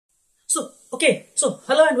So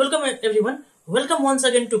hello and welcome everyone. Welcome once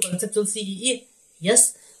again to Conceptual CEE.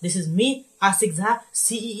 Yes, this is me, Ashik Jha,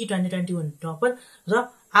 CEE 2021 topper. र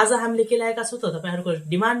आज हामीले के ल्याएका छौं त तपाईहरुको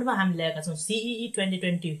डिमान्डमा हामी ल्याएका छौं CEE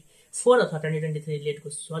 2024 अथवा 2023 लेटको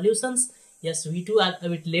solutions. Yes, we too are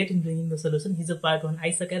a bit late in bringing the solution. हिजो पार्ट 1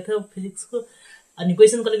 आइसकेको थियो फिजिक्सको अनि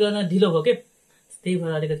क्वेशन कलेक्ट गर्न ढिलो भयो के त्यही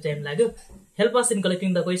भएर अलिकति टाइम लाग्यो. Help us in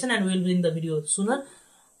collecting the question and we will bring the video सुनर.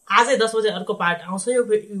 आजै 10 बजे अर्को पार्ट आउँछ यो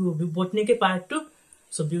बोटनीकै part 2.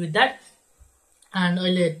 So be with that and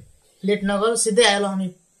अहिले लेट नगर सिधै आयो हामी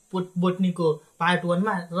बोटनीको पार्ट 1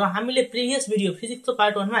 मा. र हामीले प्रिभियस भिडियो फिजिक्सको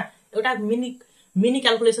पार्ट 1 मा एउटा मिनी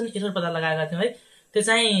क्याल्कुलेसन एरर पत्ता लगाएका थियौं है. त्यो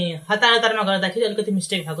चाहिँ हतारमा गर्दाखेरि अलिकति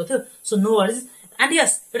मिस्टेक भएको थियो. So no worries. एन्ड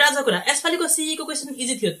यस एउटा अझ कुरा यसपालिको सीई को क्वेशन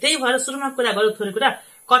इजी थियो त्यही भएर सुरुमा कुरा गरौँ थोरै कुरा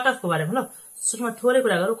कट अफ को बारेमा. ल सुरुमा थोरै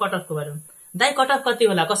कुरा गरौँ कट अफ को बारेमा. दाइ कट अफ कति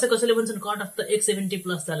होला कसैले भन्छन् कट अफ त 170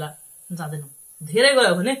 प्लस जाला जादैन. धेरै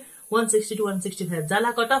गयो भने 160 टु 165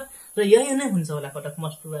 जाला कट अफ र यही नै हुन्छ होला कट अफ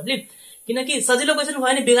मोस्ट प्रोबेबली. किनकि सजिलो क्वेशन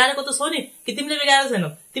भयो नि बिगारेको त छौ नि कि तिमीले बिगारेको छैनौ.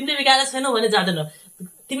 तिमीले बिगारेको छैनौ भने जादैन.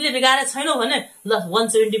 तिमीले बिगारेको छैनौ भने ल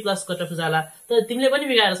 170 प्लस कट अफ जाला. तर तिमीले पनि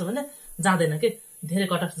बिगारेको छ भने जादैन के. धेरै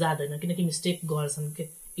कट अफ जादैन किनकि मिस्टेक गर्छन् के.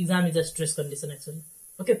 Exam is a stress condition actually.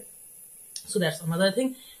 Okay so that's another thing.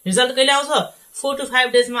 Result कहिले आउँछ 4 to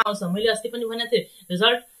 5 डेज मा आउँछ. मैले अस्ति पनि भनेको थिए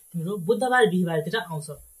रिजल्ट तिम्रो बुधबार बिहीबारतिर आउँछ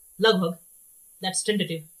लगभग. That's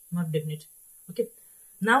tentative not definite. Okay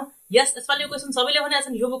now यस यसपालि क्वेशन सबैले भनेका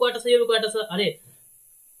छन् यो बुकबाट छ यो बुकबाट छ. अरे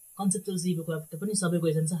कन्सेप्चुअल सीई बुकबाट पनि सबै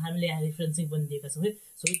क्वेशन छ. हामीले यहाँ रेफरेन्सिङ पनि दिएका छौं है.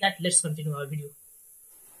 So with that let's continue our video.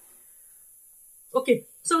 Okay,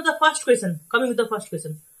 so the first question, coming with the first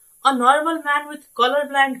question. A normal man with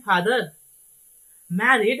colorblind father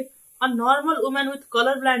married a normal woman with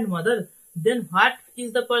colorblind mother, then what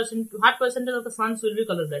percentage of the sons will be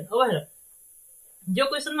colorblind? अब हेर यो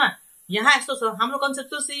question मा यहाँ यस्तो छ हाम्रो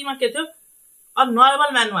conceptual CE मा के थियो अ नर्मल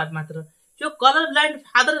म्यान मात्र. यो कलरब्लाइन्ड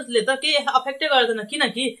फादरले त के अफेक्टै गर्दैन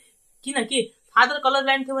किनकि फादर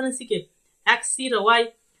कलरब्लाइन्ड थियो भने सिके एक्स सी र वाई.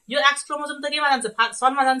 यो एक्स क्रोमोजोम त केमा जान्छ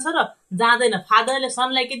सनमा जान्छ र जाँदैन. फादरले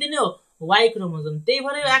सनलाई के दिने हो वाई क्रोमोजोम. त्यही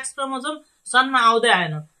भएर यो एक्स क्रोमोजोम सनमा आउँदै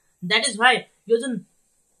आएन. दैट इज व्हाई यो जुन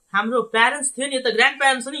हाम्रो प्यारेन्ट्स थियो नि यो त ग्रान्ड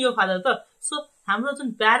प्यारेन्ट्स हो नि यो फादर त. सो हाम्रो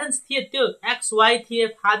जुन प्यारेन्ट्स थिए त्यो एक्स वाई थिए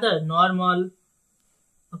फादर नर्मल.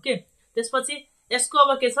 ओके त्यसपछि यसको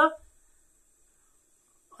अब के छ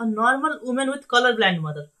a normal women with colour blind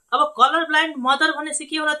mother. अब कलर ब्लाइन्ड मदर भनेपछि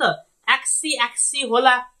के होला त एक्सी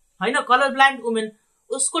होला हैन. कलर ब्लाइन्ड वुमेन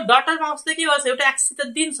उसको डटरमा उसले के गर्छ एउटा एक्सी त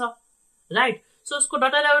दिन्छ राइट. सो उसको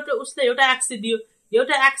डटरलाई उसले एउटा एक्सी दियो.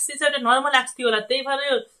 एउटा एक्सी चाहिँ एउटा नर्मल एक्स थियो होला. त्यही भएर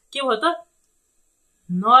यो के भयो त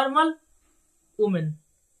नर्मल वुमेन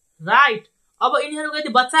राइट. अब यिनीहरुको यदि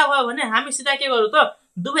बच्चा भयो भने हामी सिधा के गरौँ त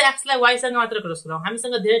दुवै एक्सलाई वाई सँग मात्र क्रस गरौँ.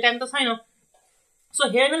 हामीसँग धेरै टाइम त छैन. सो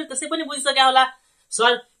हेर्नेले त्यसै पनि बुझिसक्या होला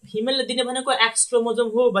सर फिमेलले दिने भनेको एक्स क्रोमोजोम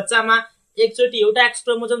हो बच्चामा. एकचोटी एउटा एक्स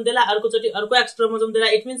क्रोमोजोम देला अर्कोचोटी अर्को एक्स क्रोमोजोम देला.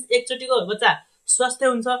 इट मिन्स एकचोटीको बच्चा स्वस्थ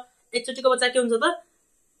हुन्छ. एकचोटीको बच्चा के हुन्छ त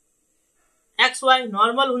एक्स वाई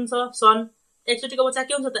नर्मल हुन्छ सन. एकचोटीको बच्चा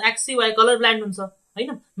के हुन्छ त एक्सी वाई कलर ब्लाइन्ड हुन्छ हैन.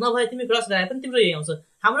 नभए तिमी क्रस गराए पनि तिम्रो यही आउँछ.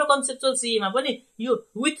 हाम्रो कन्सेप्चुअल सीई मा पनि यो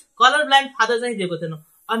विथ कलर ब्लाइन्ड फादर चाहिँ दिएको थिएन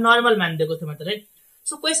अ नर्मल म्यान दिएको थियो मात्र है.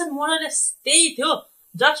 सो क्वेशन मोरलेस त्यही थियो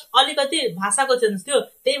जस्ट अलिकति भाषाको चेन्ज थियो.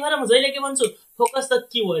 त्यही भएर म जहिले के भन्छु फोकस द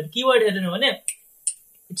कीवर्ड हेर्नु भने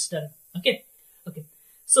इट्स डन. ओके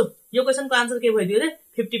सो यो क्वेशनको आन्सर के भइदियो रे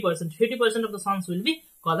 50% of the sons will be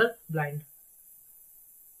color blind.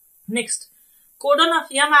 Next, codon of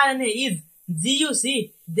mRNA is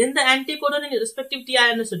GUC, then the anticodon in respective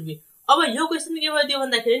tRNA should be. अब यो क्वेशन के भइदियो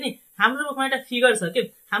भन्दाखेरि नि हाम्रो बुकमा एउटा फिगर छ के.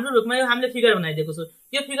 हाम्रो बुकमा यो हामीले फिगर बनाइदिएको छु.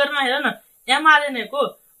 यो फिगरमा हेर न mRNA को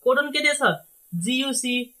कोडन के दिएछ GUC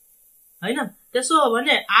हैन. त्यसो हो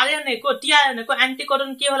भने RNA को tRNA को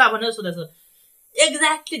एन्टिकोडन के होला भनेर सोधेछ.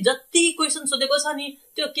 एक्ज्याक्टली जति क्वेशन सोधेको छ नि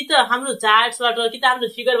त्यो कि त हाम्रो चार्ट्सबाट कि त हाम्रो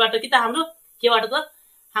फिगरबाट कि त हाम्रो केबाट त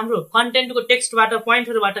हाम्रो कन्टेन्टको टेक्स्टबाट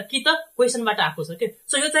पोइन्टहरुबाट कि त क्वेशनबाट आएको छ के.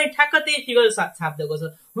 सो यो चाहिँ ठ्याक्क त्यही फिगर छाप्दिएको छ.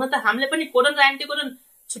 हुन त हामीले पनि कोडन र एन्टिकोडन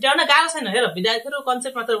छुट्याउन गाह्रो छैन. हेर विद्यार्थीहरु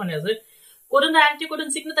कन्सेप्ट मात्र भनेको छ. कोडन र एन्टिकोडन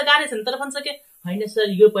सिक्न त गाह्रो छैन तर भन्छ के हैन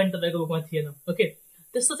सर यो पोइन्ट तपाईको बुकमा थिएन. ओके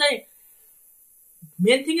त्यस्तो चाहिँ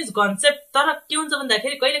मेन थिङ इज कन्सेप्ट. तर के हुन्छ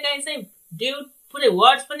भन्दाखेरि कहिलेकाहीँ चाहिँ ड्यु पुरै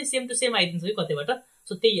वर्ड्स पनि सेम टु सेम आइदिन्छ कि कतैबाट.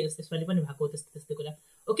 सो त्यही हो त्यसपालि पनि भएको त्यस्तै कुरा.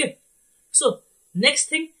 ओके सो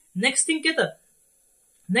नेक्स्ट थिङ के त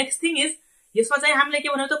नेक्स्ट थिङ इज यसमा चाहिँ हामीले के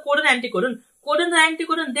भन्यौ त कोडन र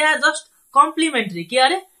एन्टिकोडन दे आर जस्ट कम्प्लिमेन्टरी. के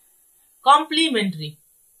अरे कम्प्लिमेन्टरी.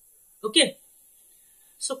 ओके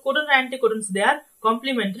सो कोडन र एन्टिकोडन्स दे आर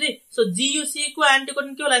कम्प्लिमेन्टरी. सो जीयूसी को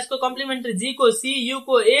एन्टिकोडन के होला यसको कम्प्लिमेन्टरी. जी को सी यू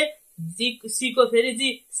को ए जी सी को फेरि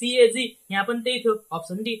जी सी ए जी यहाँ पनि त्यही थियो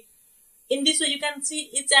option D. In this way you can see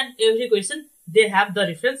each and every question they have the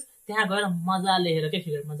reference. त्यहाँ गएर मजाले हेर के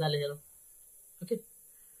फिगर मजाले हेर. Okay.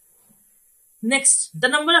 Next, the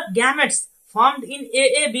number of gametes formed in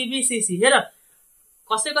AABBCC. हेर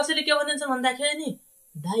कसैले के भनिन्छ भन्दाखेरि नि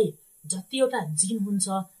दाइ जति एउटा जिन हुन्छ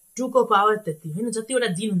 2 को पावर त्यति हैन. जति एउटा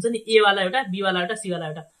जिन हुन्छ नि A वाला एउटा B वाला एउटा C वाला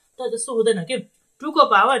एउटा. तर जस्तो हुँदैन के 2 को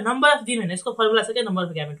पावर नम्बर अफ जिन हैन. यसको फर्मुला छ के नम्बर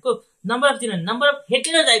अफ ग्यामेट को नम्बर अफ जिन हैन नम्बर अफ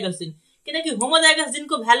हेटेरोजाइगस जिन. किनकि होमोजाइगस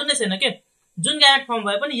जिनको भ्यालु नै छैन के जुन ग्यामेट फर्म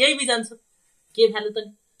भए पनि यही बिजान्छ के भ्यालु त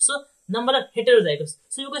नि. So number of heterozygous.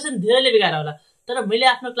 So यो क्वेशन धेरैले बिगाएर होला. तर मैले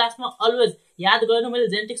आफ्नो क्लासमा अलवेज याद गर्नु मैले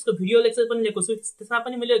जेनेटिक्सको भिडियो लेक्चर पनि लिएको छु. त्यसमा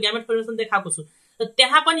पनि मैले ग्यामेट फर्मेसन देखाएको छु. र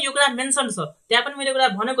त्यहाँ पनि यो कुरा मेन्सन छ. त्यहाँ पनि मैले कुरा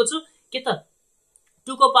भनेको छु के त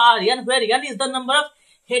 2 को power n where n is the number of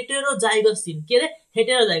heterozygous gene. के रे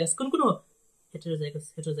हेटेरोजाइगस कुन कुन हो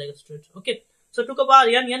हेटेरोजाइगस स्ट्रेट. ओके. सो 2 को पावर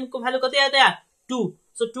n को भ्यालु कति आयो त 2.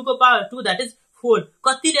 सो 2 को पावर 2 दैट इज 4.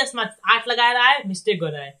 कति रेसमा 8 लगाएर आए मिस्टेक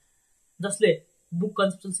गरेर आए. जसले बुक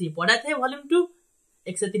कन्सेप्चुअल CEE पढाएको थिए भोल्युम 2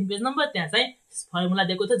 103 पेज नम्बर. त्यहाँ चाहिँ फर्मुला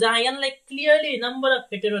दिएको थियो जहाँ n like clearly number of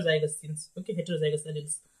heterozygous jeans. Okay. Heterozygous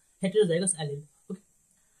allele. Okay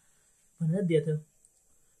भनेर दिएको थियो.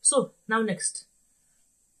 So now next,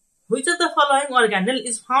 which of the following organelle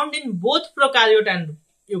is found in both prokaryote and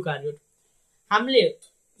eukaryote. हामीले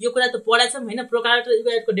यो कुरा त पढाछौं हैन. प्रोकार्योट र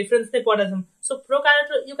युकार्योटको डिफरेन्स चाहिँ पढाछौं. सो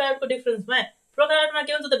प्रोकार्योट र युकार्योटको डिफरेन्समा प्रोकार्योटमा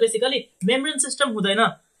के हुन्छ त बेसिकली मेम्ब्रेन सिस्टम हुँदैन.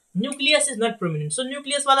 Nucleus is not prominent. So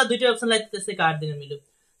nucleus वाला दुईटै अप्सनलाई त्यसै काट दिन मिल्यो.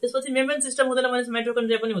 त्यसपछि मेम्ब्रेन सिस्टम हुँदैन भनेपछि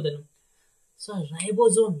माइटोकन्ड्रिया पनि हुँदैन. सो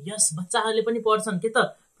राइबोसोम यस बच्चाहरूले पनि पढ्छन् के त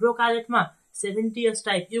प्रोकार्योटमा 70S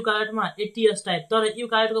टाइप युकार्योटमा 80S टाइप. तर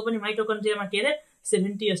युकार्योटको पनि माइटोकन्ड्रियामा के रे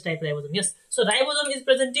 70S type ribosome. Yes. So ribosome is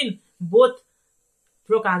present in both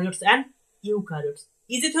prokaryotes and युकार्योट्स.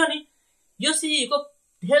 Easy थियो नि यो CEE को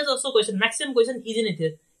धेरै जसो क्वेशन म्याक्सिमम क्वेशन इजी नै थियो.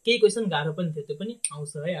 केही क्वेशन गाह्रो पनि थियो. त्यो पनि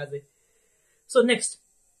आउँछ है आजै. So next,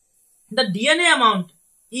 the DNA amount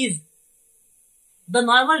is the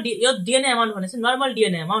normal यो DNA amount भनेपछि normal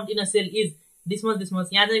DNA amount in a cell is this much.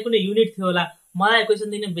 यहाँ चाहिँ कुनै युनिट थियो होला. मलाई क्वेशन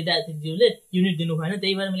दिने विद्यार्थीज्यूले युनिट दिनु भएन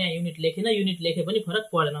त्यही भएर मैले यहाँ युनिट लेखेन. युनिट लेखे पनि फरक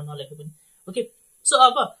परेन नलेखे पनि. ओके. सो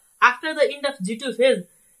अब after the and of G2 phase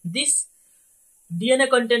this DNA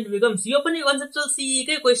content becomes. यो पनि कन्सेप्चुअल CEE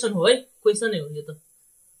कै क्वेशन हो है. क्वेशन नै हो यो त.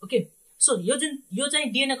 ओके. सो यो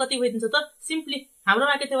चाहिँ DNA कति भइदिन्छ त सिम्पली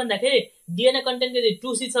हाम्रोमा के थियो भन्दाखेरि DNA कन्टेन्ट यदि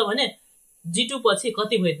 2C छ भने G2 पछि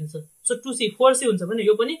कति भइदिन्छ. सो 2C 4C हुन्छ भने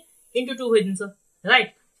यो पनि into 2 भइदिन्छ.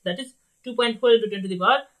 Right. That is 2.4 into 10 to the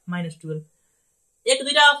power -12. एक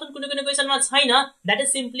दुईटा अप्सन कुनै कुनै क्वेशनमा छैन. That is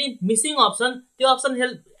simply missing option. त्यो अप्सन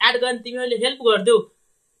हेल्प एड गर्न तिमीहरूले हेल्प गर्दियौ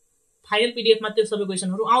फाइनल PDF मा त्यो सबै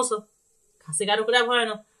क्वेशनहरु आउँछ. खासै गाह्रो कुरा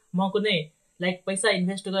भएन. म कुनै लाइक पैसा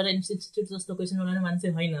इन्भेस्ट गरेर इन्स्टिट्युट जस्तो क्वेशन बनाउने मान्छे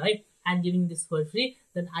हैन है. I am giving this for free,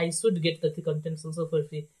 then I should get the contents also for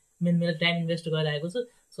free. मेरो टाइम इन्भेस्ट गरेर आएको छु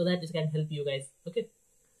so that it can help you guys. Okay.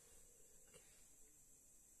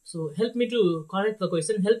 So help me to correct the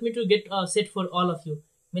question. Help me to get a set for all of you.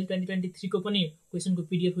 मैले 2023 को पनि question को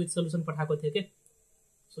PDF with solution पठाएको थिए के.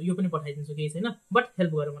 सो यो पनि पठाइदिन्छु केही छैन बट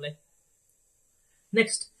हेल्प गर मलाई.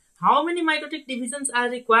 Next, how many mitotic divisions are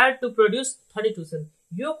required to produce 32 cell.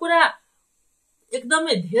 यो कुरा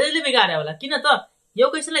एकदमै धेरैले बिगारे होला. किन त यो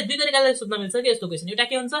क्वेशनलाई दुई तरिकाले सोध्न मिल्छ के. यस्तो क्वेशन एउटा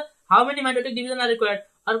के हुन्छ how many mitotic division are required.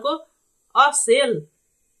 अर्को a sale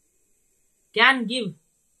can give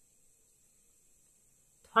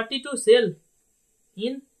 32 sale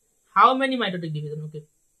in how many mitotic division. Okay.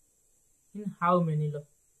 In how many ल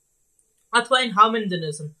अथवा in how many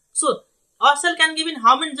generation. So a sale can give in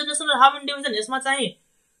how many generation र how many division. यसमा चाहिँ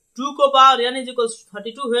 2 को power n is equals to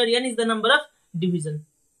 32 where n is the number of division.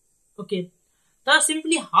 Okay. तर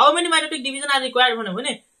simply how many mitotic division are required भन्यो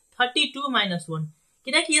भने 32 - 1.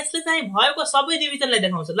 किनकि यसले चाहिँ भएको सबै डिभिजनलाई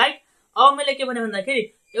देखाउँछ. लाइक अब मैले के भने भन्दाखेरि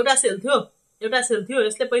एउटा सेल थियो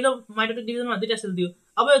यसले पहिलो माइटोटिक डिभिजनमा दुईटा सेल दियो.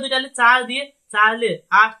 अब यो दुईटाले 4 दिए, 4 ले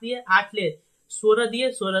 8 दिए, 8 ले 16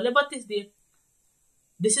 दिए, 16 ले 32 दिए.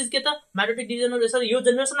 दिस इज के त माइटोटिक डिभिजन यसरी यो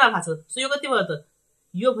जेनेरेसनमा भएको छ. सो यो कति भयो त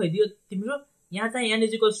यो भइदियो तिम्रो. यहाँ चाहिँ n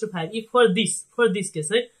is equals to 5 if for this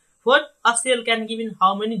case है. For a cell can give in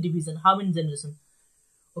how many division, how many generation.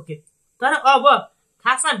 Okay. तर अब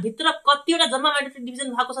खासमा भित्र कतिवटा जम्मा माइटोटिक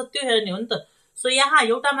डिभिजन भएको छ त्यो हेर्ने हो नि त. सो यहाँ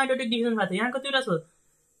एउटा माइटोटिक डिभिजन भएको छ. यहाँ कतिवटा छ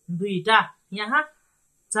 2टा, यहाँ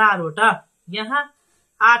 4वटा, यहाँ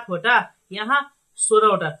 8वटा, यहाँ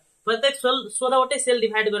 16वटा. प्रत्येक 16वटै सेल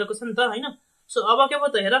डिभाइड गरेको छ नि त हैन. सो अब के भयो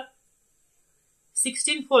त हेर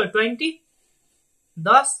 16 4 20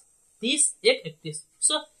 10 30 1 31.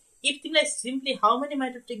 सो if तिमीलाई simply how many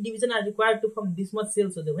mitotic division are required to form this much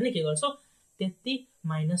sales हो भने के गर्छौ 33 -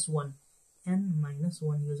 1 n -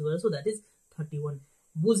 1 युज गर्छौ. That is 31.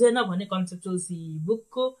 बुझेन भने कन्सेप्चुअल CEE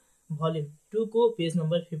बुकको भोल्युम 2 को पेज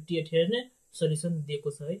नम्बर 58 हेर्ने सल्युसन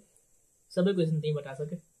दिएको छ है सबै क्वेशन त्यहीबाट आछ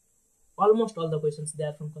के almost all the questions they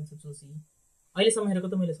are from conceptual CE अहिलेसम्म हेरेको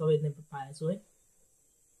त मैले सबै नै पाएछु है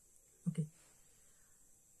okay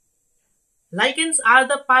lichens are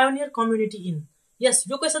the pioneer community in yes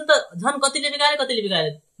यो क्वेशन त झन् कतिले बिगारे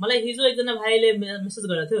मलाई हिजो एकजना भाइले मेसेज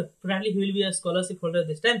गरेको थियो probably he will be a scholarship holder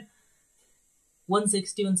this time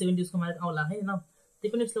 160 170 उसको मार्क आउला है न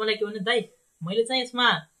त्यही पनि उसले मलाई के भने दाइ मैले चाहिँ यसमा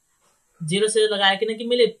 0 शेयर लगाए किनकि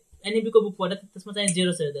मैले एनईबी को बुक पढे त्यसमा चाहिँ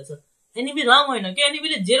 0 शेयर दिएछ एनईबी रङ होइन के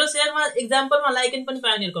एनईबी ले 0 शेयरमा एक्जाम्पलमा लाइकेन पनि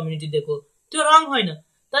पायोनियर कम्युनिटी दिएको त्यो रङ होइन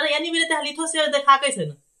तर एनईबी ले त्यहाँ लिथो शेयर देखाएकै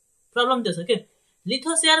छैन प्रब्लम त्यो छ के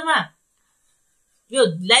लिथो शेयरमा यो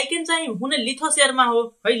लाइकेन चाहिँ हुने लिथो शेयरमा हो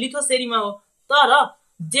है लिथो शेयरीमा हो तर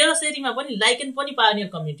 0 शेयरीमा पनि लाइकेन पनि पायोनियर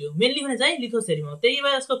कम्युनिटी हो मेनली हुने चाहिँ लिथो शेयरीमा हो त्यही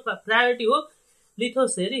भएर यसको प्रायोरिटी हो लिथो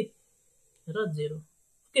शेयरी र 0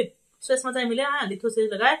 ओके सो यसमा चाहिँ हामीले लिथो शेयरी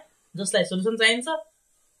लगाए जसलाई सोलुसन चाहिन्छ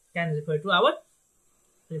can refer to our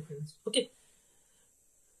reference okay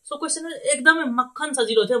so question एकदमै मक्खन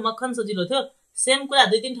सजिलो थियो सेम कुरा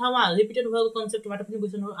दुई तीन ठाउँमा रिपिटेड भएको कन्सेप्टबाट पनि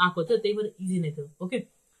क्वेशनहरु आएको थियो त्यही भएर इजी नै थियो okay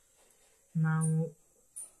now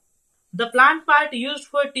the plant part used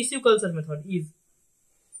for tissue culture method is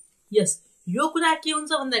यस यो कुरा के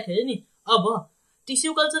हुन्छ भन्दाखेरि नि अब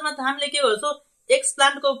टिस्यु कल्चरमा त हामीले के गर्छौं एक्स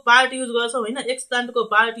प्लान्टको पार्ट युज गर्छौं हैन एक्स प्लान्टको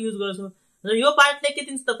पार्ट युज गर्छौं र यो पार्टले के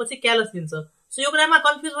दिन्छ त पछि क्यालस दिन्छ सो यो कुरामा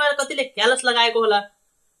कन्फ्युज भएर कतिले क्यालस लगाएको होला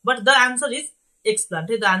but the answer is x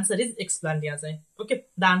plant है the answer is x plant यहाँ चाहिँ okay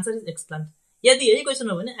the answer is x plant यदि यही क्वेशन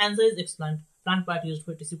हो भने answer is x plant plant part used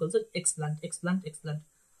for tissue culture x plant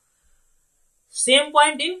same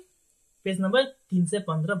point in page number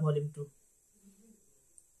 315 volume 2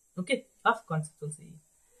 okay of conceptual CEE.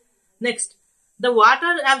 Next, the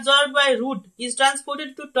water absorbed by root is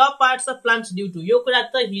transported to top parts of plants due to यो कुरा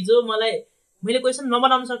त हिजो मैले question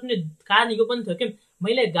नबनाउन सक्ने कारण यो पनि थियो के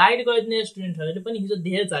मैले गाइड गरिदिने स्टुडेन्टहरुले पनि हिजो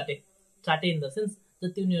धेरै चाटे इन द सेन्स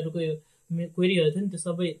जति उनीहरुको यो क्वेरीहरु थियो नि त्यो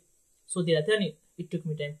सबै सोधिरा थियो नि it took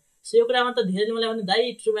me time so यो कुरामा त धेरै मलाई भने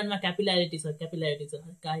दाइ ट्रुमेनमा क्यापिलारिटी छ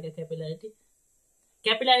काहेका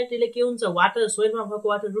क्यापिलारिटीले के हुन्छ वाटर सोइलमा भएको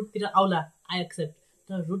वाटर रुटतिर आउला आई एक्सेप्ट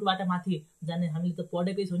तर रुटबाट माथि जाने हामीले त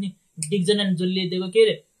पढेकै छौं नि डिक्सन एन्ड जोलीले दिएको के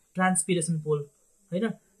रे ट्रान्सपिरेसन पोल हैन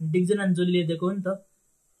डिक्सन एन्ड जोलीले दिएको हो नि त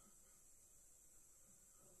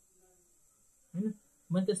हैन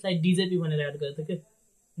म त्यसलाई डीजेपी भनेर याद गर्थे के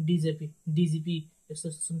डीजीपी यस्तो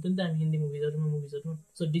सुन्थ्यौं नि त हामी हिन्दी मुभिजहरुमा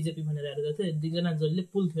सो डीजेपी भनेर याद गर्थे डिक्सन एन्ड जोलीले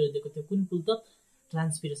पुल थ्योरी दिएको थियो कुन पुल त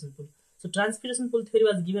transpiration pool so transpiration pool theory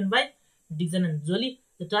was given by Dixon and Jolie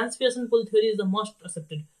the transpiration pool theory is the most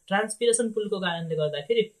accepted transpiration पुलको कारणले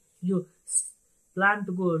गर्दाखेरि यो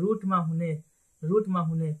प्लान्टको रुटमा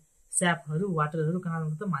हुने स्यापहरु वाटरहरु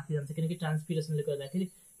कहाँबाट त माथि जान्छ किनकि ट्रान्सपिरेसनले गर्दाखेरि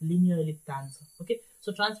लिनियरली तान्छ okay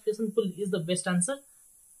so transpiration pool is the best answer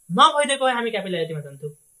नभइदिएको भए हामी क्यापिलारिटीमा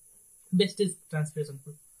जान्थ्यौं best is transpiration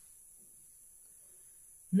pool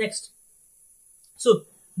next so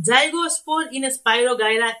zygospore in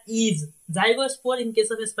spirogyra is zygospore in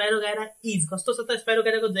case of spirogyra is कस्तो छ त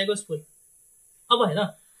स्पाइरोगाइराको जाइगोस्पोर अब हेर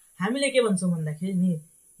हामीले के भन्छौं भन्दाखेरि नि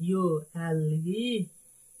यो एल्गी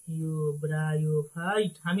यो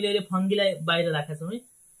ब्रायोफाइट हामीले अहिले फंगीलाई बाहिर राखेका छौं है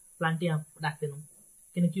प्लान्ट यहाँ राख्दैनौं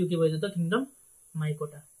किनकि यो के भयो त किंगडम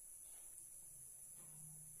माइकोटा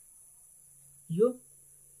यो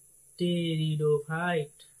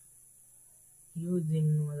टेरिडोफाइट यो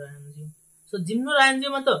जिम्नोरान्जियम सो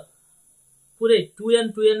जिम्नोरान्जियममा त पुरै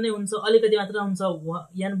 2n नै हुन्छ अलिकति मात्र हुन्छ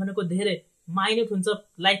n भनेको धेरै माइन्युट हुन्छ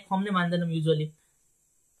लाइफ फर्म नै मान्दैनौं युजुअली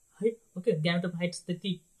है ओके ग्यामेटोफाइट्स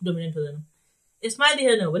त्यति डोमिनेन्ट हुँदैन यसमा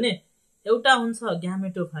हेर्नु हो भने एउटा हुन्छ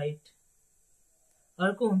ग्यामेटोफाइट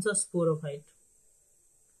अर्को हुन्छ स्पोरोफाइट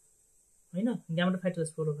हैन ग्यामेटोफाइट र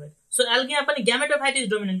स्पोरोफाइट सो एल्गीमा पनि ग्यामेटोफाइट इज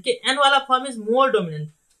डोमिनेन्ट के एन वाला फर्म इज मोर डोमिनेन्ट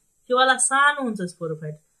त्यो वाला सानो हुन्छ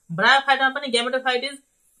स्पोरोफाइट ब्रायोफाइटमा पनि gametophyte is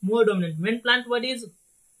more dominant main plant body is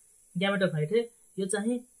gametophyte है यो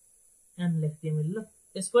चाहिँ एन लेख्दिए मैले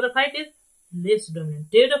ल स्पोरोफाइट इज लेस डोमिनेन्ट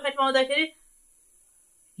टेरिडोफाइटमा आउँदाखेरि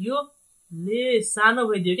यो ले सानो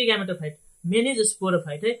भइदियो कि ग्यामेटोफाइट मेन इज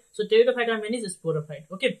स्पोरोफाइट है so टेरिडोफाइटमा main is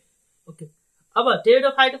sporophyte okay अब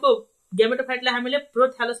टेरिडोफाइटको ग्यामेटोफाइटलाई हामीले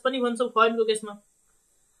प्रोथ्यालस पनि भन्छौं फर्मको केसमा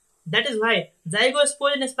that is why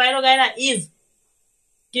zygospore in spirogyra is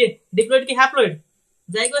के डिप्लोइड कि ह्याप्लोइड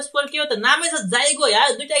जाइगोस्पोर के हो त नामै छ जाइगो यार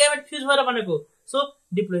दुईटा ग्यामेट फ्यूज भएर बनेको so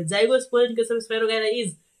diploid zygospore in case of spirogyra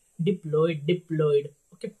is diploid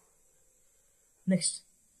okay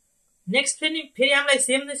next फेरि हामीलाई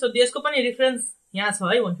सेम नै सोध्यो यसको पनि रेफरेन्स यहाँ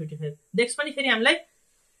छ है 155 नेक्स्ट पनि फेरि हामीलाई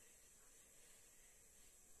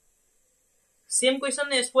सेम क्वेशन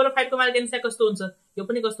नै स्पोरोफाइटको मार्क एन्सर कस्तो हुन्छ यो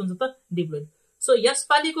पनि कस्तो हुन्छ त डिप्लोइड सो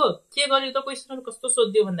यसपालिको के गर्यो त क्वेसनहरु कस्तो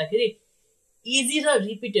सोध्यो भन्दाखेरि इजी र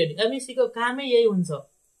रिपिटेड एमइसीको कामै यही हुन्छ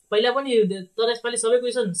पहिला पनि तर यसपालि सबै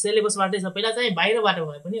क्वेसन सिलेबसबाटै छ पहिला चाहिँ बाहिरबाट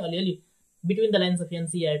भए पनि अलिअलि between the lines of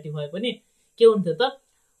NCERT भए पनि के हुन्थ्यो त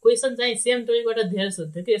क्वेसन चाहिँ सेम टपिकबाट धेरै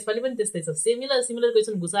सोध्थ्यो कि यसपालि पनि त्यस्तै छ similar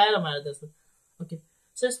question घुसाएर मार्दैछ okay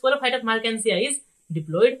so sporophyte of मार्केन्सिया is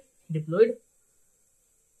diploid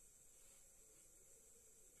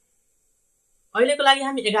अहिलेको लागि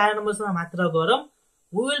हामी 11 नम्बरसम्म मात्र गरौँ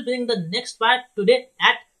we will bring the next part today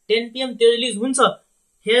at 10 PM त्यो रिलिज हुन्छ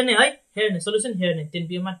हेर्ने सोलुसन हेर्ने 10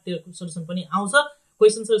 PM मा त्यो सोलुसन पनि आउँछ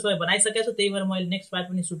क्वेसन्सहरु सबै बनाइसकेको छु त्यही भएर मैले नेक्स्ट पार्ट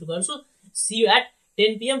पनि सुट गर्छु सी यु एट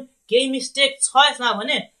 10 PM केही मिस्टेक छ यसमा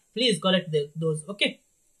भने please correct those okay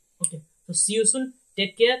so C you soon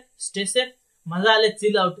take care stay safe मजाले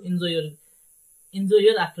चिल out enjoy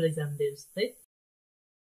your after exam days है